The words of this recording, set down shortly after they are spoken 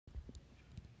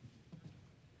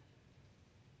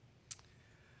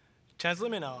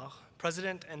Chancellor Ménard,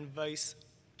 President and Vice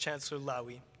Chancellor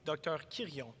Lowy, Dr.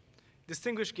 Quirion,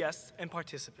 distinguished guests and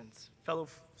participants, fellow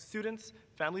students,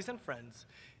 families, and friends,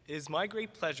 it is my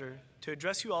great pleasure to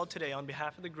address you all today on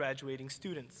behalf of the graduating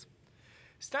students.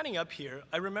 Standing up here,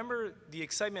 I remember the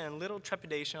excitement and little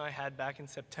trepidation I had back in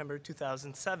September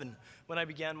 2007 when I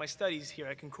began my studies here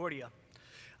at Concordia.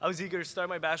 I was eager to start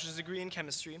my bachelor's degree in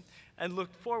chemistry and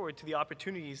looked forward to the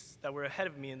opportunities that were ahead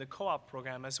of me in the co-op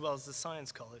program as well as the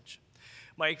science college.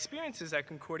 My experiences at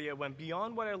Concordia went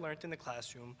beyond what I learned in the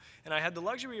classroom, and I had the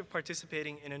luxury of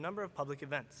participating in a number of public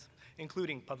events,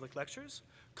 including public lectures,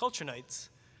 culture nights,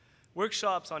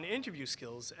 workshops on interview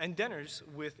skills, and dinners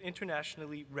with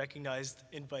internationally recognized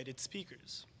invited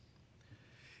speakers.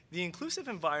 The inclusive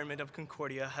environment of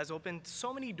Concordia has opened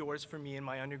so many doors for me and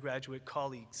my undergraduate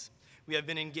colleagues. We have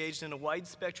been engaged in a wide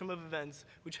spectrum of events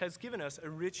which has given us a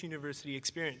rich university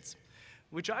experience,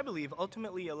 which I believe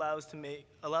ultimately allows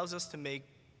us to make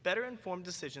better informed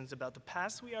decisions about the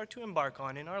paths we are to embark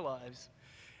on in our lives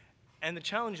and the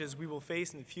challenges we will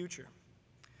face in the future.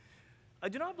 I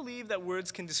do not believe that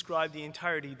words can describe the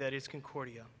entirety that is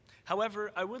Concordia.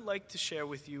 However, I would like to share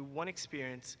with you one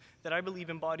experience that I believe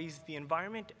embodies the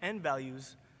environment and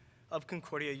values of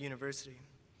Concordia University.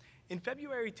 In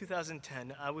February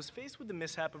 2010, I was faced with the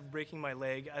mishap of breaking my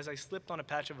leg as I slipped on a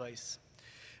patch of ice.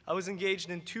 I was engaged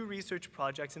in 2 research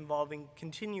projects involving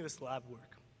continuous lab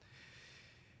work.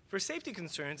 For safety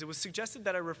concerns, it was suggested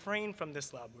that I refrain from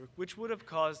this lab work, which would have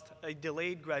caused a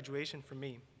delayed graduation for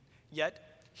me.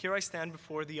 Yet, here I stand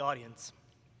before the audience.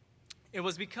 It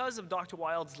was because of Dr.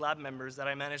 Wild's lab members that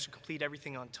I managed to complete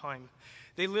everything on time.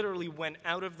 They literally went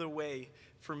out of their way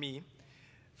for me,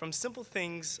 from simple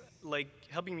things like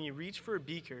helping me reach for a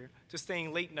beaker to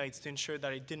staying late nights to ensure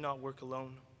that I did not work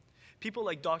alone. People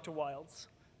like Dr. Wilds,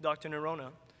 Dr.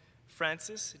 Nerona,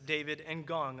 Francis, David, and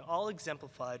Gong all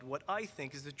exemplified what I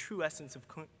think is the true essence of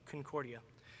Concordia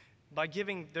by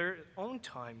giving their own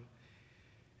time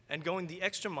and going the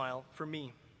extra mile for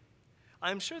me.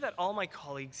 I am sure that all my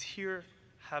colleagues here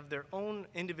have their own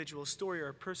individual story or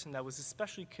a person that was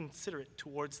especially considerate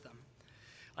towards them.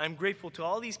 I am grateful to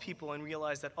all these people and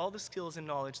realize that all the skills and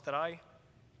knowledge that I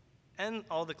and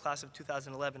all the class of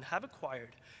 2011 have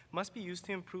acquired must be used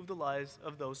to improve the lives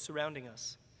of those surrounding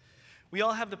us. We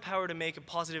all have the power to make a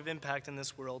positive impact in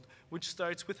this world, which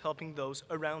starts with helping those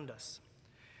around us.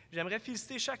 J'aimerais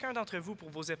féliciter chacun d'entre vous pour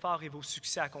vos efforts et vos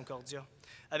succès à Concordia.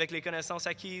 Avec les connaissances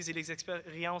acquises et les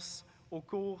expériences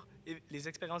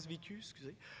vécues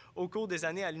au cours des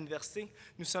années à l'université,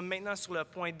 nous sommes maintenant sur le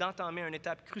point d'entamer une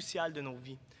étape cruciale de nos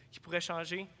vies qui pourrait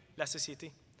changer la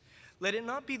société. Let it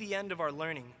not be the end of our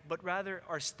learning, but rather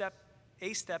a step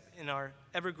in our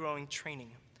ever-growing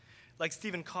training. Like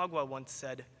Stephen Cogwa once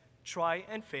said, try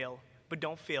and fail, but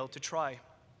don't fail to try.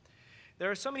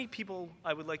 There are so many people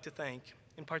I would like to thank,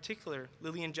 in particular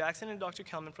Lillian Jackson and Dr.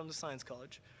 Kelman from the Science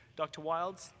College, Dr.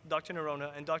 Wilds, Dr.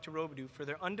 Nerona, and Dr. Robidoux for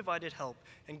their undivided help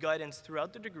and guidance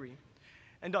throughout the degree,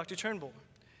 and Dr. Turnbull.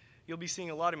 You'll be seeing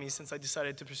a lot of me since I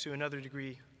decided to pursue another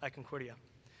degree at Concordia.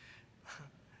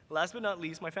 Last but not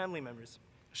least, my family members,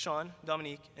 Sean,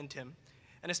 Dominique, and Tim,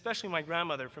 and especially my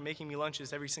grandmother for making me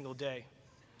lunches every single day.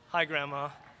 Hi, Grandma.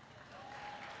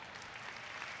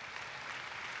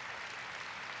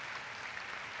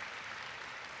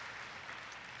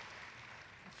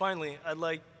 Finally, I'd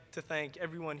like to thank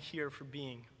everyone here for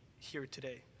being here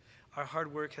today. Our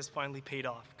hard work has finally paid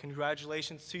off.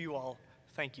 Congratulations to you all.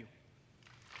 Thank you.